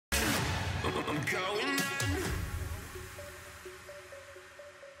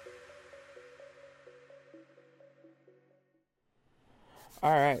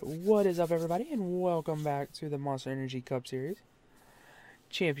Alright, what is up everybody, and welcome back to the Monster Energy Cup Series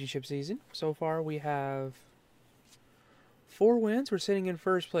Championship season. So far we have 4 wins. We're sitting in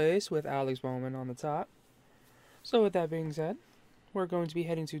first place with BOWMAN on the top. So with that being said, we're going to be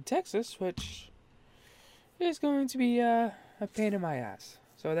heading to Texas, which is going to be a pain in my ass.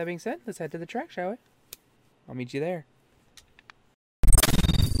 So with that being said, let's head to the track, shall we? I'll meet you there.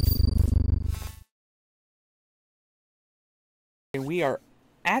 And we are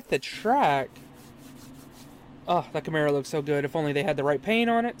at the track. Oh, that Camaro looks so good. If only they had the right paint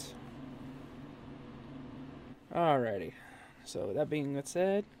on it. Alrighty. So, that being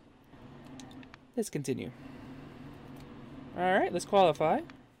said, let's continue. Alright, let's qualify.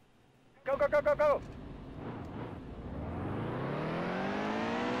 Go, go, go, go, go!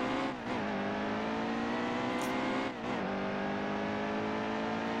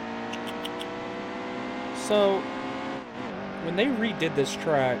 So, when they redid this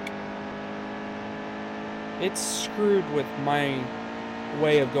track, it's screwed with my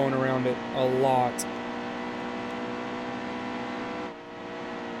way of going around it a lot.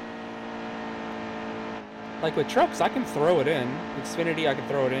 Like with trucks, I can throw it in. Xfinity, I can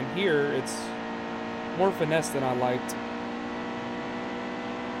throw it in. Here, it's more finesse than I liked.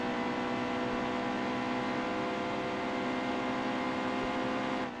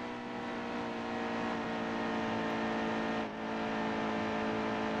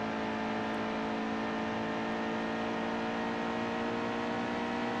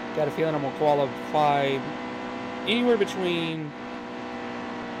 Got a feeling I'm going to qualify anywhere between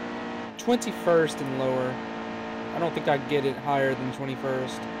 21st and lower. I don't think I'd get it higher than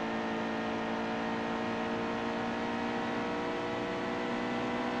 21st.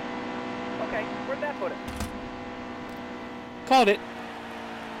 Okay, where'd that put it? Called it.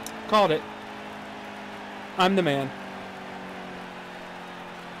 Called it. I'm the man.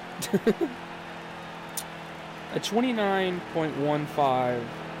 A 29.15.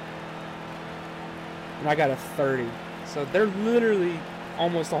 And I got a 30. So they're literally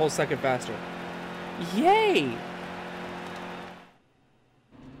almost a whole second faster. Yay!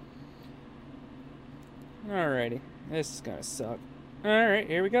 Alrighty. This is gonna suck. Alright,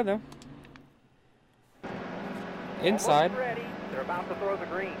 here we go though. Inside. Almost ready. They're about to throw the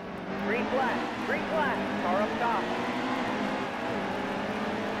green. Green flag. Green flag. Car up top.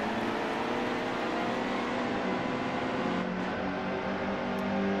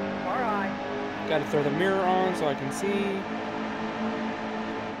 Car high. Gotta throw the mirror on so I can see.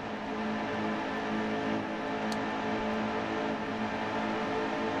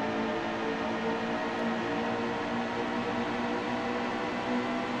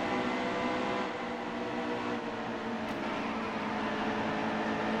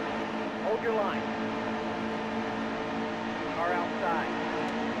 Hold your line. Car outside.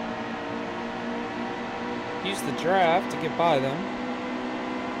 Use the draft to get by them.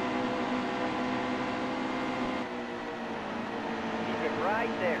 Keep it right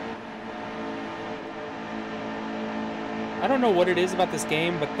there. I don't know what it is about this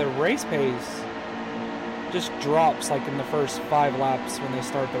game, but the race pace just drops like in the first 5 laps when they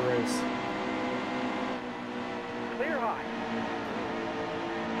start the race. Clear high.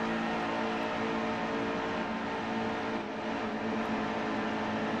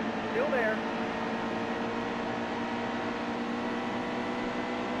 Still there.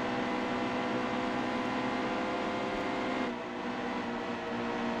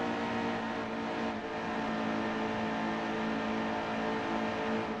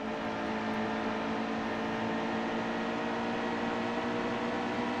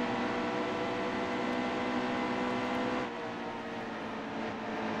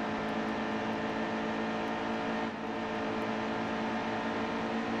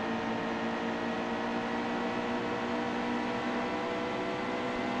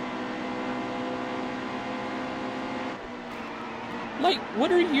 Like,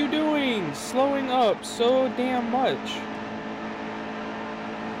 what are you doing? Slowing up so damn much.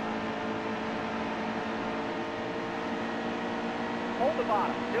 Hold the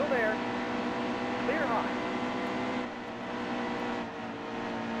bottom. Still there. Clear high.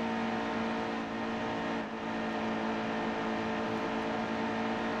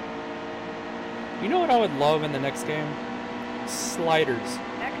 You know what I would love in the next game? Sliders.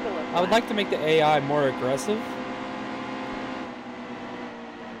 Excellent. I would like to make the AI more aggressive.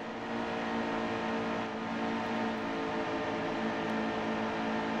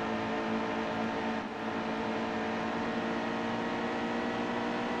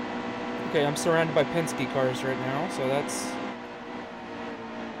 Okay, I'm surrounded by Penske cars right now, so that's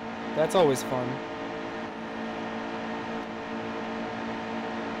always fun.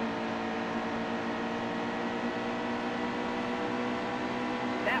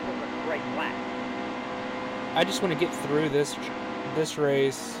 That was a great lap. I just want to get through this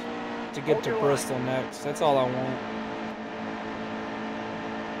race to get to Bristol next. That's all I want.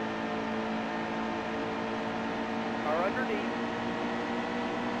 Car underneath.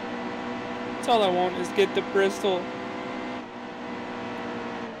 That's all I want is get to Bristol.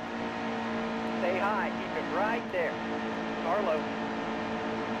 Stay high. Keep it right there. Car low.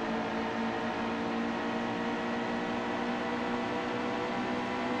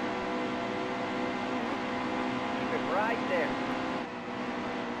 Keep it right there.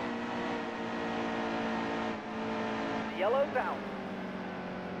 The yellow's out.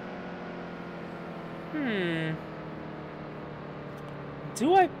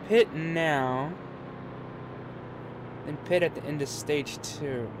 Do I pit now? And pit at the end of stage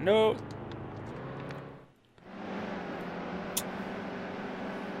 2? No.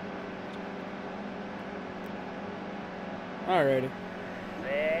 Alrighty.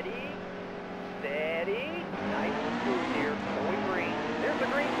 Ready, steady, nice and smooth here. Going green. There's the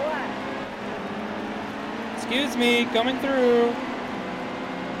green flag. Excuse me, coming through.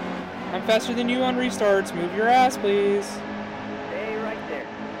 I'm faster than you on restarts. Move your ass, please. Stay right there.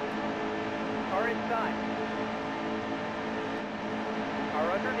 Car inside.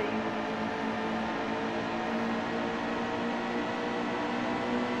 Car underneath.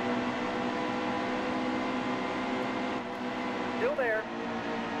 Still there.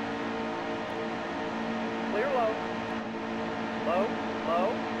 Clear low. Low,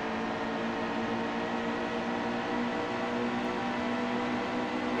 low.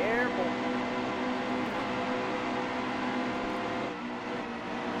 Careful.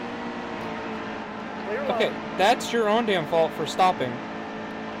 Clear low. Okay, that's your own damn fault for stopping.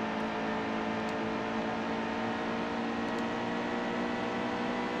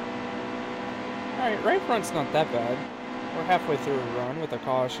 Alright, right front's not that bad. We're halfway through a run with a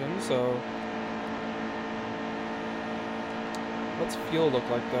caution, so... What's fuel look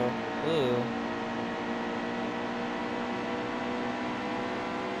like, though? Ugh.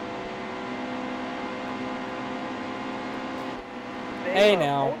 Hey,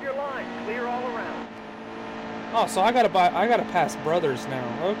 now. Hold your line. Clear all around. Oh, so I gotta pass brothers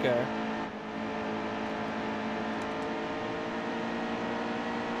now. Okay.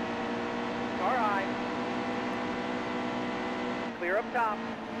 Car high. Clear up top.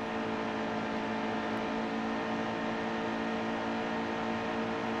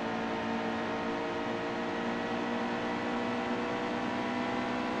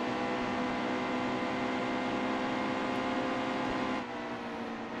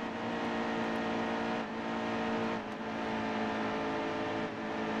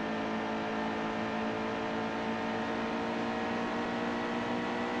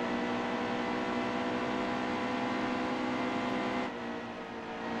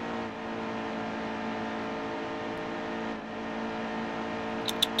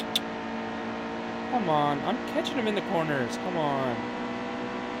 Come on, I'm catching him in the corners. Come on.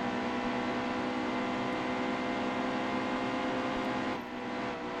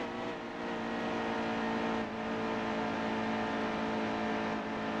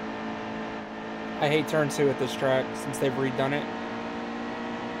 I hate turn 2 at this track since they've redone it.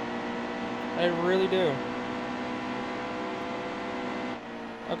 I really do.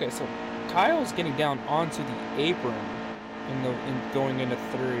 Okay, so Kyle's getting down onto the apron in going into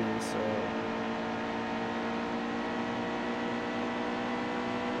 3, so...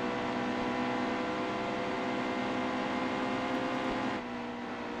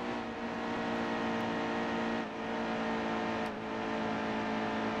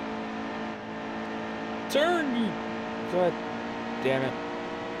 Turn, you... God damn it.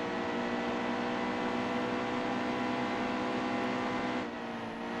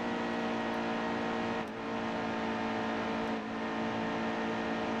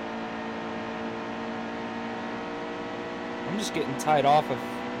 I'm just getting tied off of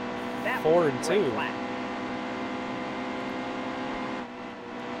 4 and 2.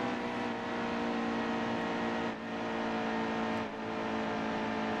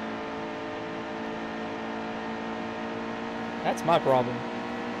 That's my problem.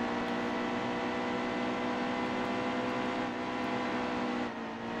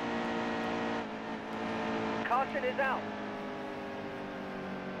 Caution is out.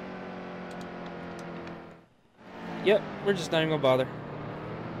 Yep, we're just not even gonna bother.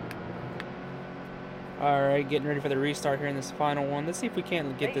 Alright, getting ready for the restart here in this final one. Let's see if we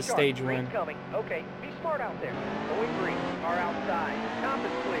can't get this stage win. Green coming. Okay, be smart out there. Going green. Car outside. Top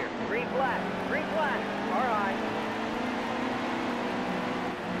is clear. Green flag. Green flag. Car high.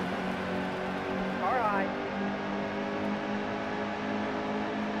 Car high.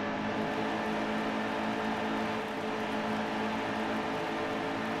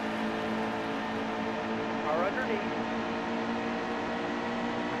 Car underneath.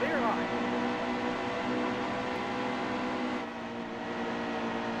 Clear high.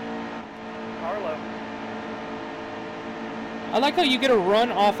 Carlo. I like how you get a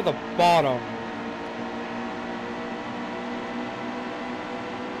run off of the bottom.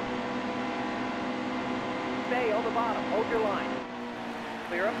 Stay on the bottom. Hold your line.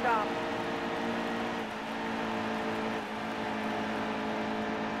 Clear up top.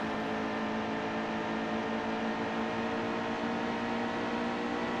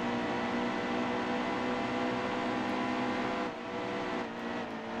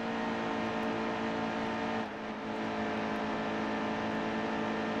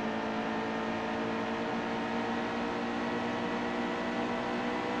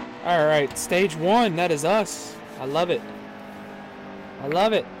 Alright, stage one. That is us. I love it. I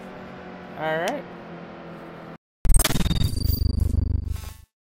love it. Alright.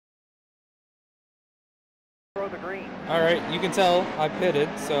 Throw the green. Alright, you can tell I pitted,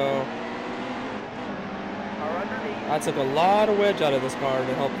 so Car underneath. I took a lot of wedge out of this car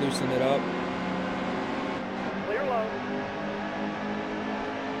to help loosen it up. Clear low.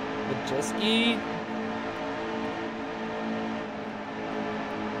 The jet ski.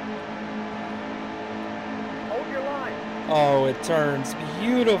 Hold your line. Oh, it turns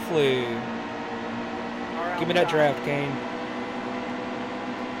beautifully. Car Give me that outside. draft, Kane.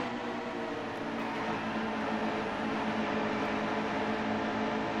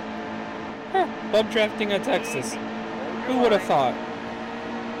 Huh, bump drafting at Texas. Hold your Who would have line. thought?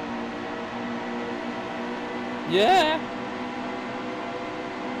 Yeah.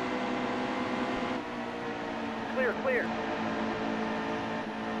 Clear, clear.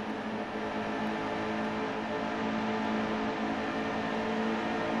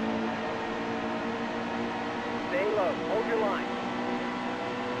 Stay low. Hold your line.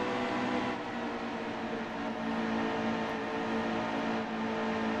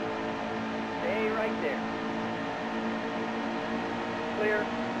 Stay right there. Clear.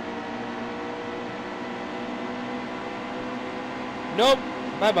 Nope.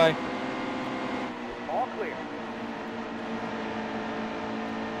 Bye-bye. All clear.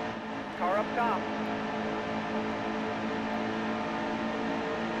 Car up top.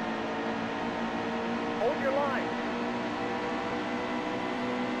 Hold your line.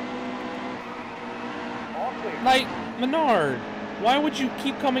 All clear. Like, Menard, why would you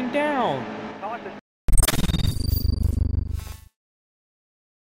keep coming down? Caution.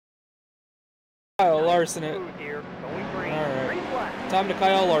 Kyle Larson it. Smooth here. Going green. All right. Green flag. Time to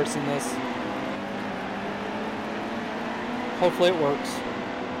Kyle Larson this. Hopefully it works.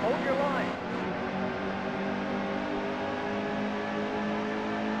 Hold your line.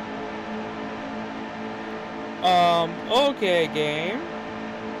 Okay, game.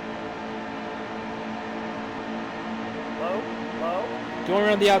 Low, low. Going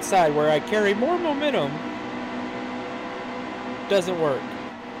around the outside where I carry more momentum doesn't work.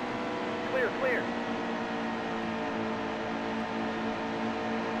 Clear, clear.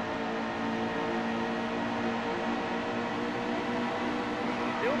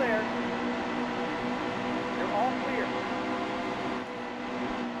 Still there. You're all clear.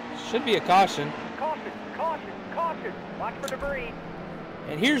 Should be a caution. Caution, caution, caution. Watch for debris.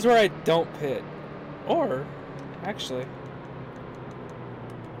 And here's where I don't pit. Or, actually.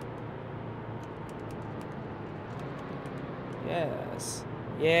 Yes.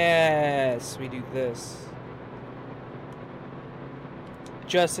 Yes, we do this.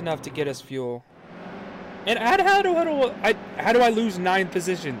 Just enough to get us fuel. And how do I lose 9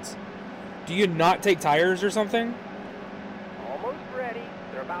 positions? Do you not take tires or something? Almost ready.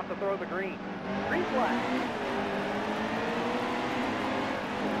 They're about to throw the green. Green flag.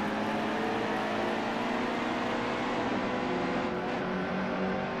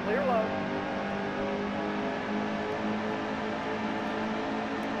 Clear low.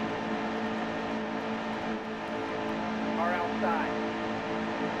 Car outside.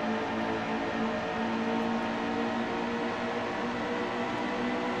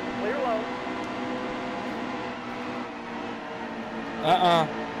 Clear low.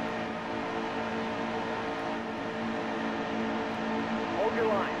 Hold your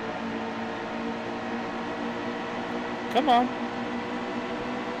line. Come on.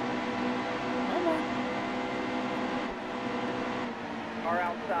 Come on.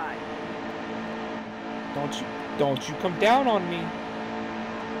 outside. Don't you come down on me.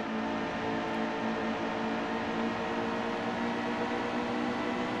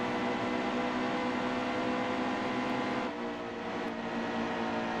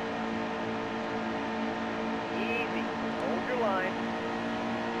 Easy. Hold your line.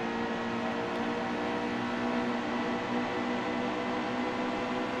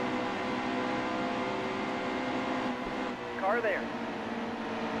 Car there.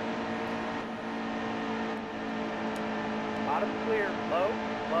 Bottom clear. Low,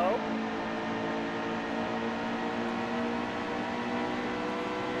 low.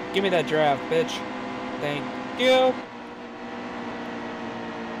 Give me that draft, bitch. Thank you.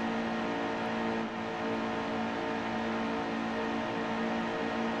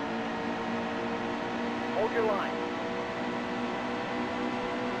 Hold your line.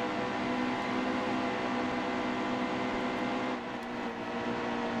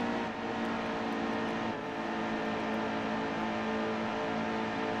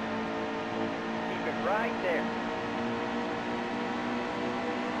 Keep it right there.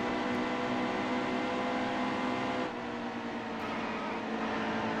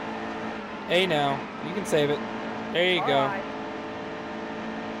 Hey now, you can save it. There you All go. right.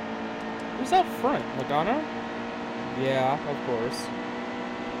 Who's out front? Madonna? Yeah, of course.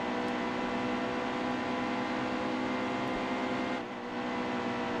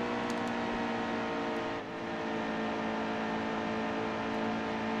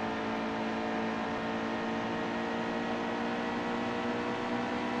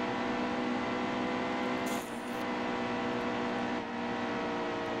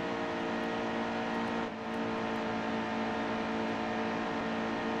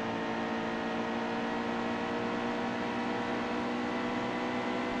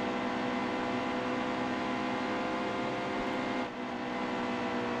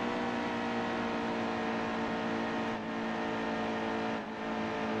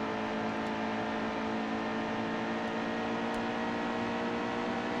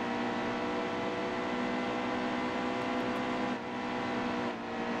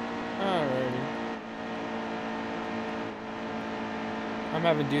 Alrighty. I'm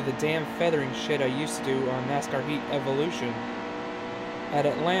having to do the damn feathering shit I used to do on NASCAR Heat Evolution at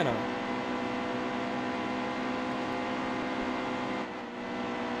Atlanta.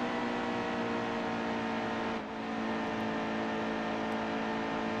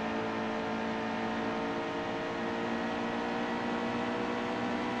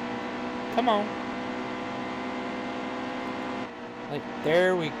 Come on. Like,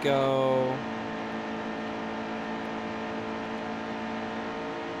 there we go.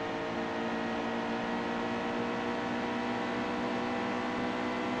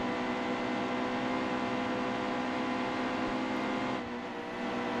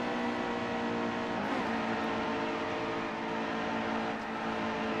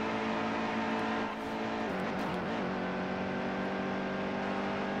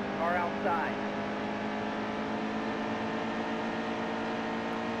 Car outside.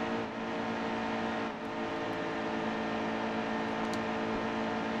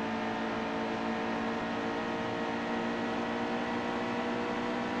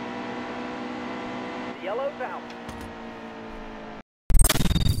 The yellow's out.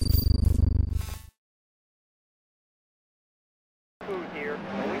 Food here.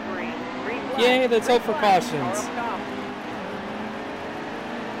 Going green. Green flag. Yay, let's Green hope for flag. cautions. Car up top.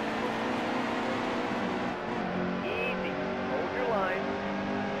 Easy. Hold your line.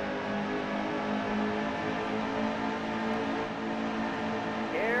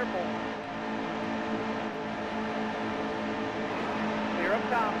 Careful. Clear up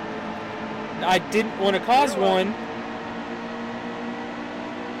top. I didn't want to cause one.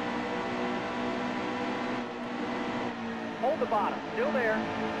 Hold the bottom. Still there.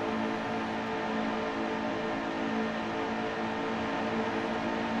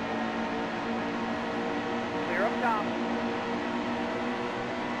 Clear up top.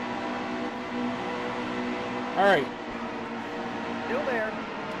 Alright. Still there.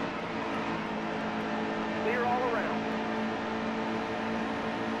 Clear all around.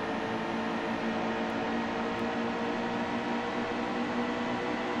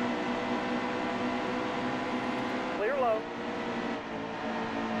 Clear low.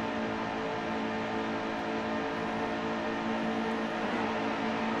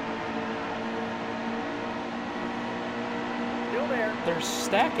 Still there. They're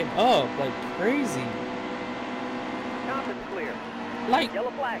stacking up like crazy. Top is clear. Like,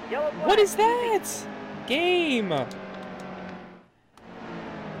 Yellow flag. Yellow flag. what is that? Game.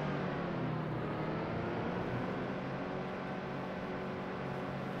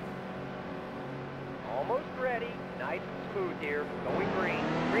 Almost ready. Nice and smooth here. Going green.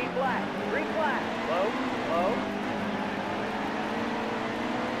 Green flag. Green flag. Low. Low.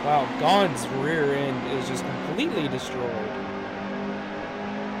 Wow, Gon's rear end is just completely destroyed.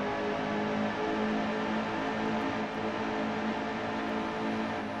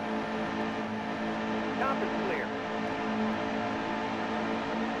 Top is clear.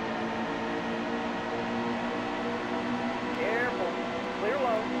 Careful. Clear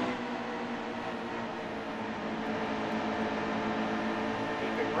low.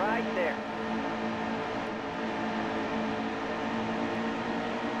 Keep it right there.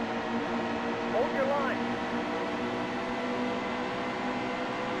 Hold your line.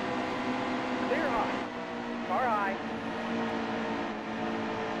 Clear high. Car high.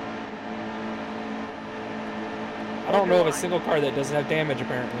 I don't know of a single car that doesn't have damage,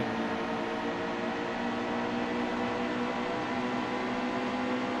 apparently.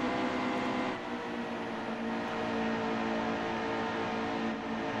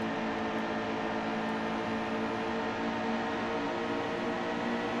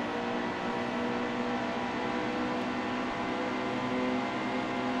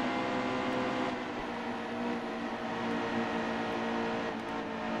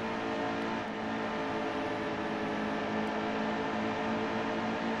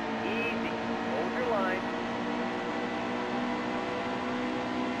 Easy. Hold your line.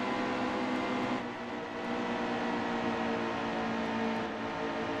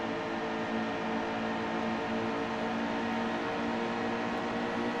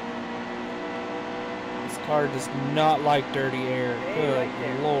 This car does not like dirty air. Stay Good right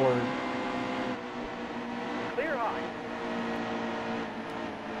there. Lord. Clear high.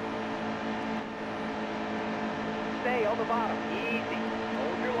 Stay on the bottom. Easy.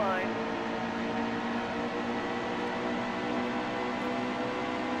 Hold your line.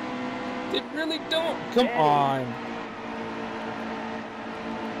 It really don't. Come Steady. on.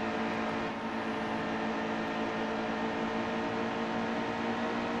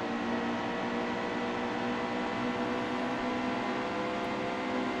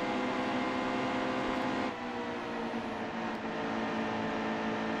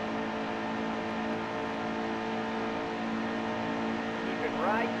 Keep it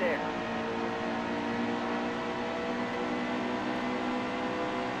right there.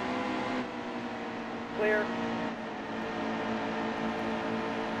 Clear.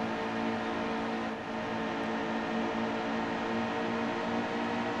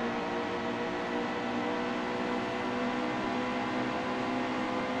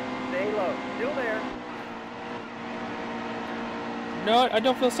 Stay low. Still there. No, I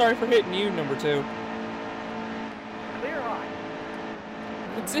don't feel sorry for hitting you, number 2. Clear high.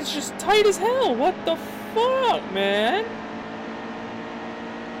 It's just tight as hell. What the fuck, man?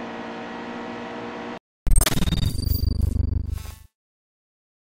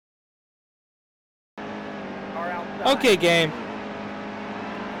 Car outside. Okay, game.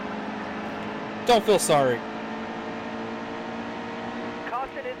 Don't feel sorry.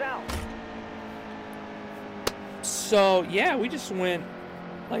 Caution is out. So, yeah, we just went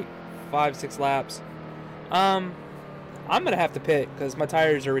like 5-6 laps. I'm gonna have to pit because my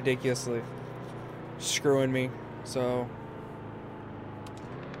tires are ridiculously screwing me. So,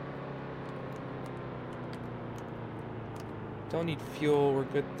 don't need fuel. We're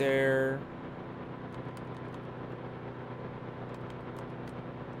good there.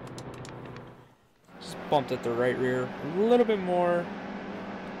 Just bumped at the right rear a little bit more.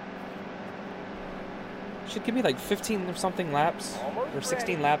 Should give me like 15 or something laps, Almost or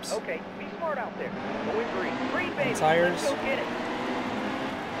 16 ready. laps. Okay, be smart out there. Going green. Green, baby. Tires. Let's go get it.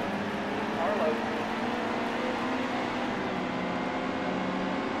 Car low.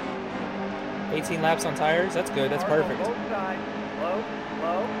 18 laps on tires. That's good. That's Cars on perfect. both sides. Low,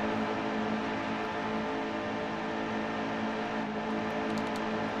 low.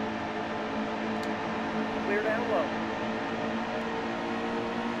 Clear down low.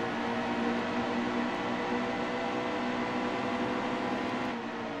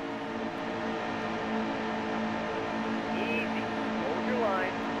 Easy. Hold your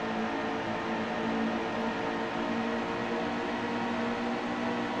line.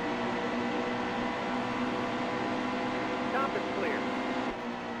 Top is clear.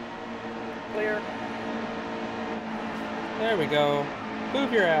 Clear. There we go.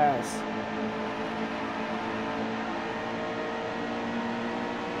 Move your ass.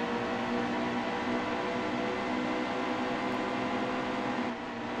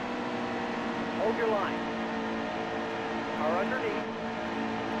 Hold your line. Car underneath.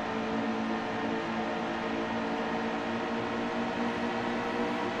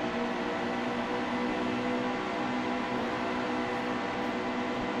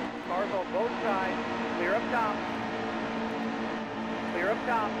 Cars on both sides. Clear up top. Clear up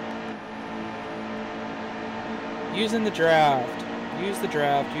top. Using the draft. Use the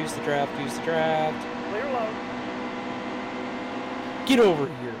draft, use the draft, use the draft. Clear low. Get over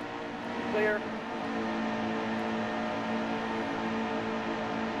here. Clear.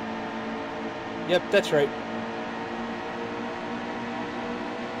 Yep, that's right.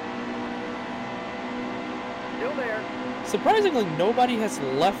 Still there. Surprisingly, nobody has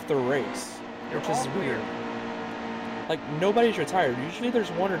left the race, which is weird. Like, nobody's retired. Usually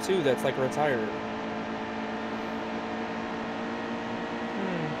there's one or two that's, like, retired.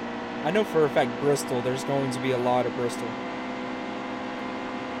 I know for a fact Bristol, there's going to be a lot of Bristol.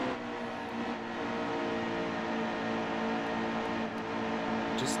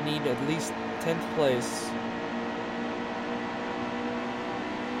 Just need at least 10th place.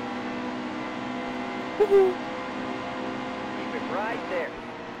 Woohoo! Keep it right there.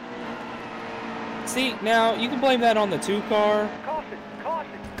 See, now, you can blame that on the 2 car. Caution,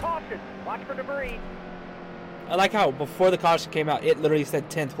 caution, caution. Watch for debris. I like how before the caution came out, it literally said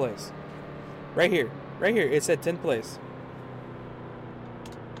 10th place. Right here, it said 10th place.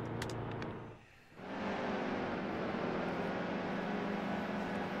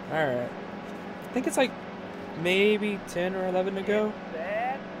 Alright. I think it's like maybe 10 or 11 to go.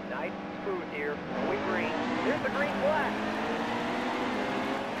 Set. Nice and smooth here. Going green. There's the green flag.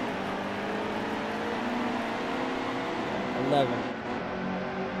 11.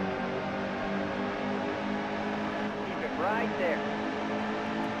 Keep it right there.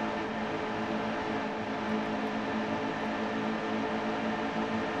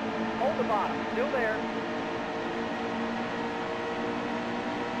 Hold the bottom. Still there.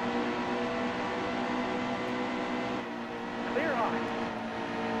 Clear high.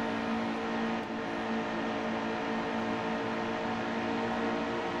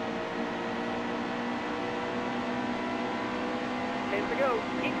 Ten to go.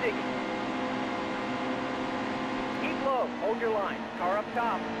 Keep digging. Keep low. Hold your line. Car up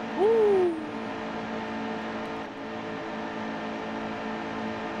top. Woo!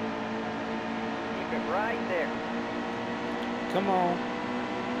 Keep it right there. Come on.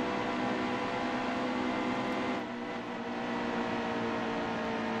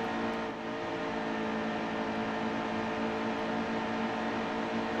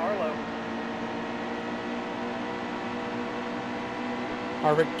 Carlo.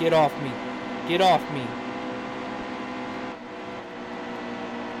 Harvick, get off me. Get off me.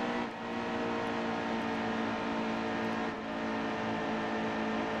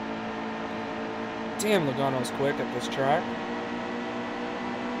 Damn, Logano's quick at this track.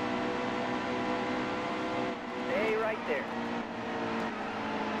 Stay right there.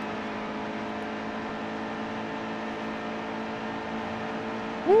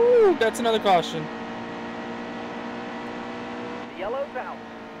 Woo! That's another caution. The yellow's out.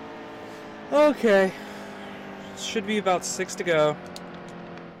 Okay. Should be about 6 to go.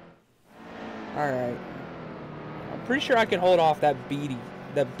 Alright. I'm pretty sure I can hold off that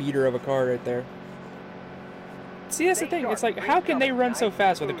beater of a car right there. See, that's the thing. It's like, how can they run so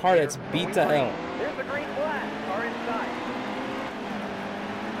fast with a car that's beat to hell? There's the green flag. Car inside.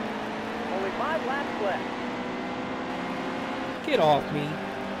 Only 5 laps left. Get off me.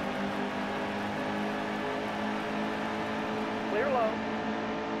 Clear low.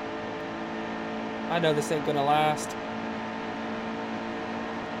 I know this ain't gonna last.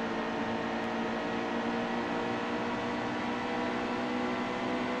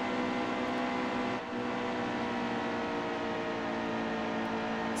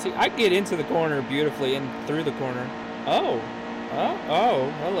 See, I get into the corner beautifully and through the corner. Oh,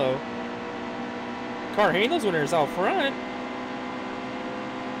 hello. Car handles when it's out front.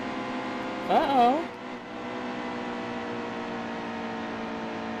 Uh-oh.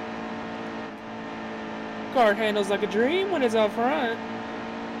 Car handles like a dream when it's out front.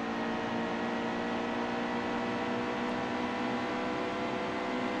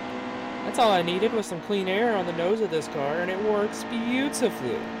 That's all I needed was some clean air on the nose of this car, and it works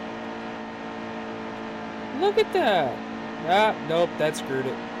beautifully. Look at that. Ah, nope, that screwed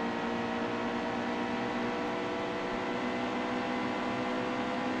it.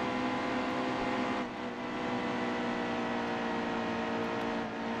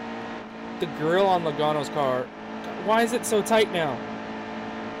 The grill on Logano's car. Why is it so tight now?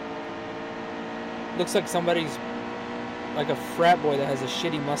 Looks like somebody's like a frat boy that has a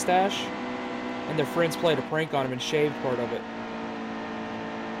shitty mustache, and their friends played a prank on him and shaved part of it.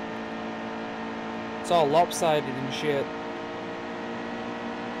 It's all lopsided and shit.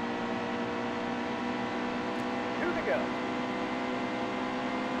 2 to go.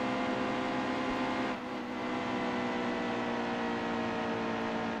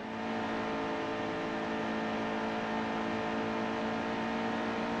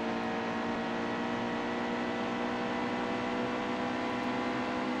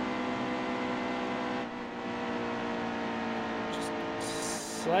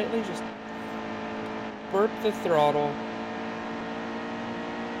 slightly just burp the throttle.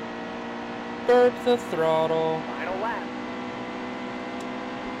 Burp the throttle. Final lap.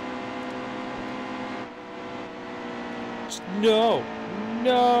 No.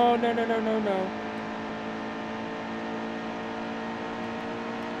 No, no, no, no, no, no.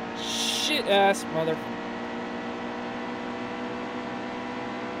 Shit ass mother.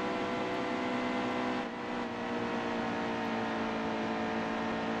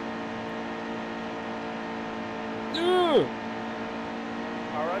 Ugh.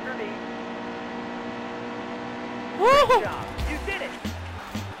 Are underneath. Oh. Good job. You did it.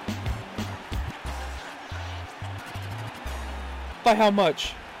 By how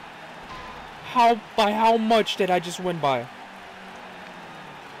much? By how much did I just win by?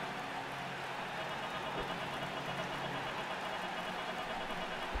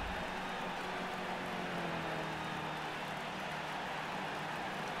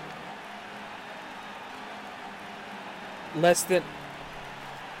 Less than...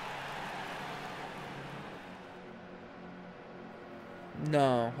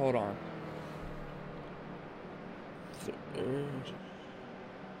 No, hold on.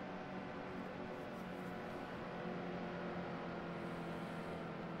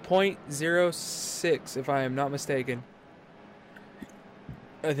 .06, if I am not mistaken.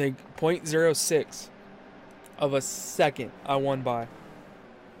 I think .06 of a second I won by.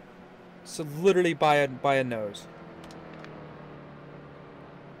 So literally by a nose.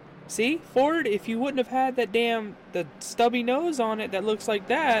 See, Ford, if you wouldn't have had that the stubby nose on it that looks like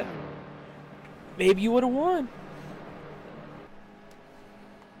that, maybe you would have won.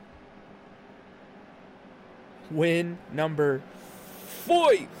 Win number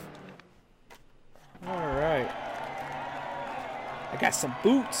 5. Alright. I got some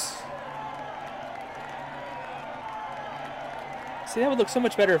boots. See, that would look so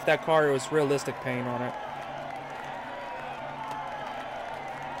much better if that car was realistic paint on it.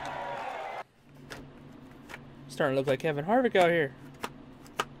 Starting to look like Kevin Harvick out here.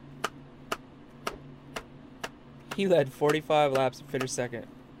 He led 45 laps and finished second.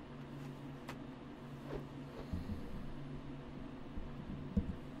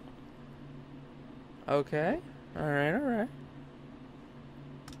 Okay. Alright, alright.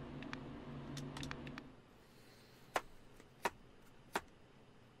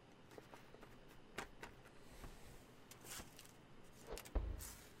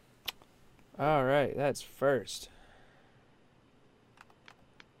 Alright, that's first.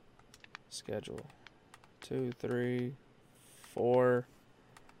 Schedule. 2, 3, 4.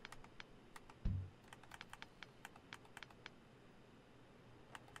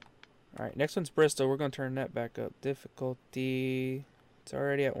 Alright, next one's Bristol. We're going to turn that back up. Difficulty. It's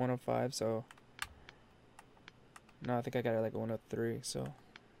already at 105, so. No, I think I got it like 103, so.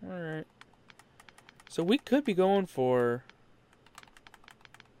 Alright. So we could be going for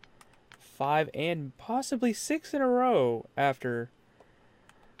 5 and possibly 6 in a row after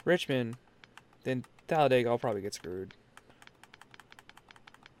Richmond. Then Talladega, I'll probably get screwed.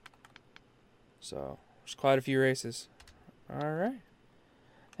 So, there's quite a few races. Alright.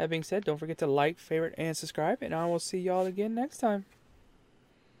 That being said, don't forget to like, favorite, and subscribe. And I will see y'all again next time.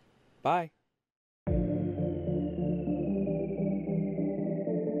 Bye.